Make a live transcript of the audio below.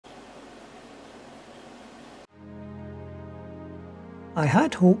I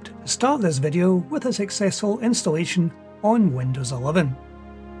had hoped to start this video with a successful installation on Windows 11.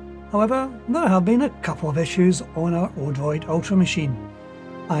 However, there have been a couple of issues on our Odroid Ultra machine.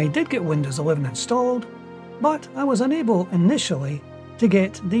 I did get Windows 11 installed, but I was unable initially to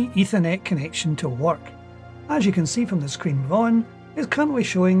get the Ethernet connection to work. As you can see from the screen we're on, it's currently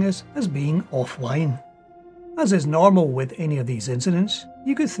showing us as being offline. As is normal with any of these incidents,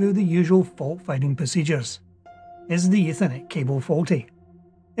 you go through the usual fault finding procedures. Is the Ethernet cable faulty?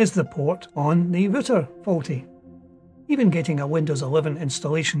 Is the port on the router faulty? Even getting a Windows 11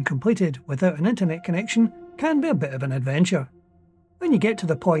 installation completed without an internet connection can be a bit of an adventure. When you get to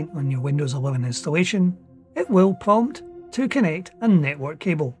the point on your Windows 11 installation, it will prompt to connect a network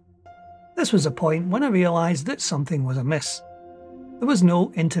cable. This was a point when I realised that something was amiss. There was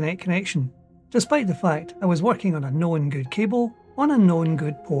no internet connection, despite the fact I was working on a known good cable on a known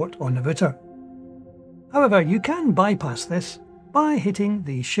good port on the router. However, you can bypass this by hitting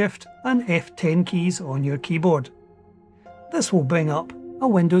the Shift and F10 keys on your keyboard. This will bring up a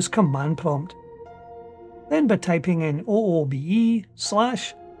Windows command prompt. Then by typing in OOBE/bypass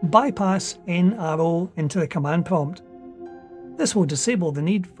N arrow into the command prompt. This will disable the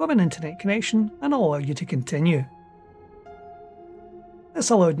need for an internet connection and allow you to continue. This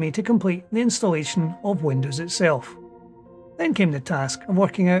allowed me to complete the installation of Windows itself. Then came the task of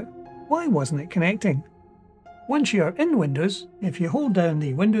working out why wasn't it connecting. Once you are in Windows, if you hold down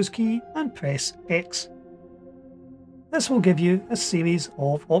the Windows key and press X. This will give you a series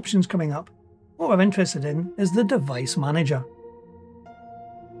of options coming up. What we're interested in is the Device Manager.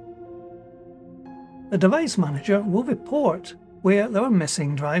 The Device Manager will report where there are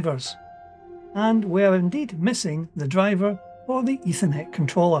missing drivers, and we are indeed missing the driver for the Ethernet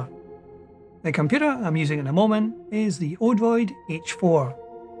controller. The computer I'm using at the moment is the Odroid H4,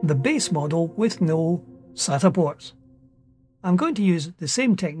 the base model with no SATA ports. I'm going to use the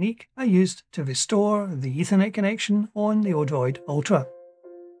same technique I used to restore the Ethernet connection on the Odroid Ultra.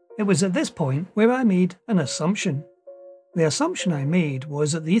 It was at this point where I made an assumption. The assumption I made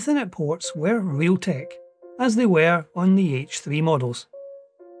was that the Ethernet ports were Realtek, as they were on the H3 models.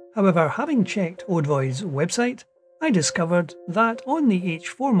 However, having checked Odroid's website, I discovered that on the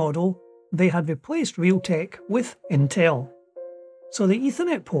H4 model, they had replaced Realtek with Intel. So the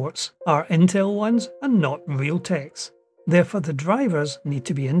Ethernet ports are Intel ones and not Realtek's. Therefore the drivers need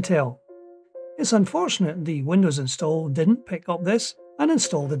to be Intel. It's unfortunate the Windows install didn't pick up this and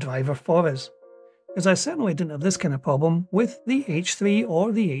install the driver for us, because I certainly didn't have this kind of problem with the H3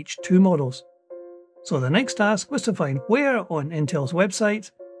 or the H2 models. So the next task was to find where on Intel's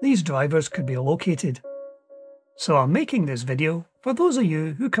website these drivers could be located. So I'm making this video for those of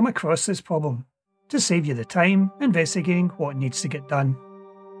you who come across this problem, to save you the time investigating what needs to get done.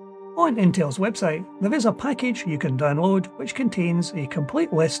 On Intel's website, there is a package you can download which contains a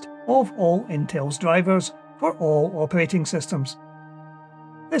complete list of all Intel's drivers for all operating systems.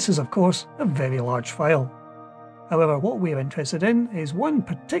 This is of course a very large file. However, what we're interested in is one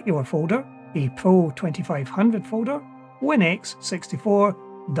particular folder, a Pro 2500 folder, WinX64,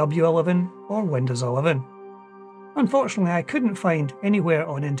 W11 or Windows 11. Unfortunately, I couldn't find anywhere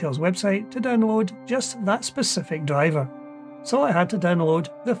on Intel's website to download just that specific driver, so I had to download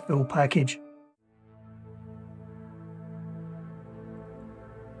the full package.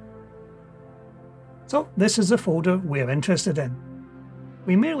 So this is the folder we're interested in.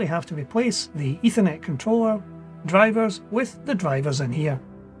 We merely have to replace the Ethernet controller drivers with the drivers in here.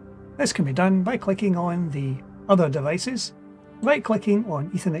 This can be done by clicking on the Other Devices, right-clicking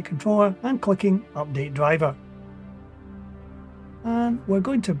on Ethernet controller and clicking Update Driver. And we're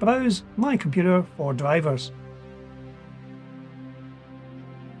going to browse my computer for drivers.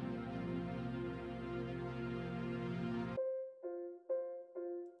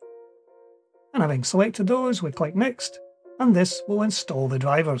 And having selected those, we click Next, and this will install the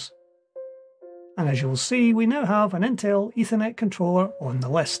drivers. And as you'll see, we now have an Intel Ethernet controller on the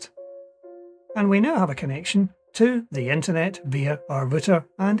list. And we now have a connection to the internet via our router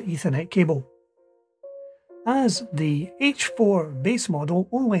and Ethernet cable. As the H4 base model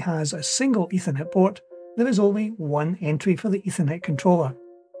only has a single Ethernet port, there is only one entry for the Ethernet controller.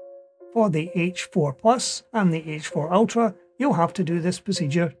 For the H4 Plus and the H4 Ultra, you'll have to do this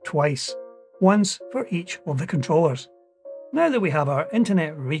procedure twice, once for each of the controllers. Now that we have our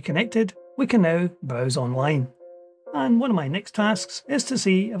internet reconnected, we can now browse online. And one of my next tasks is to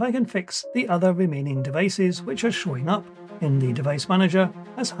see if I can fix the other remaining devices which are showing up in the Device Manager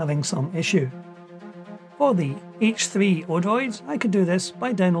as having some issue. For the H3 Odroids, I could do this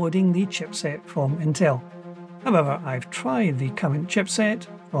by downloading the chipset from Intel. However, I've tried the current chipset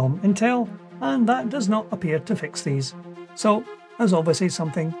from Intel, and that does not appear to fix these. So as obviously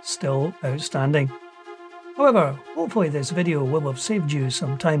something still outstanding. However, hopefully this video will have saved you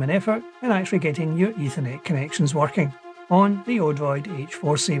some time and effort in actually getting your Ethernet connections working on the Odroid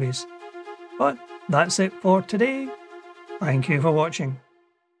H4 series. But that's it for today. Thank you for watching.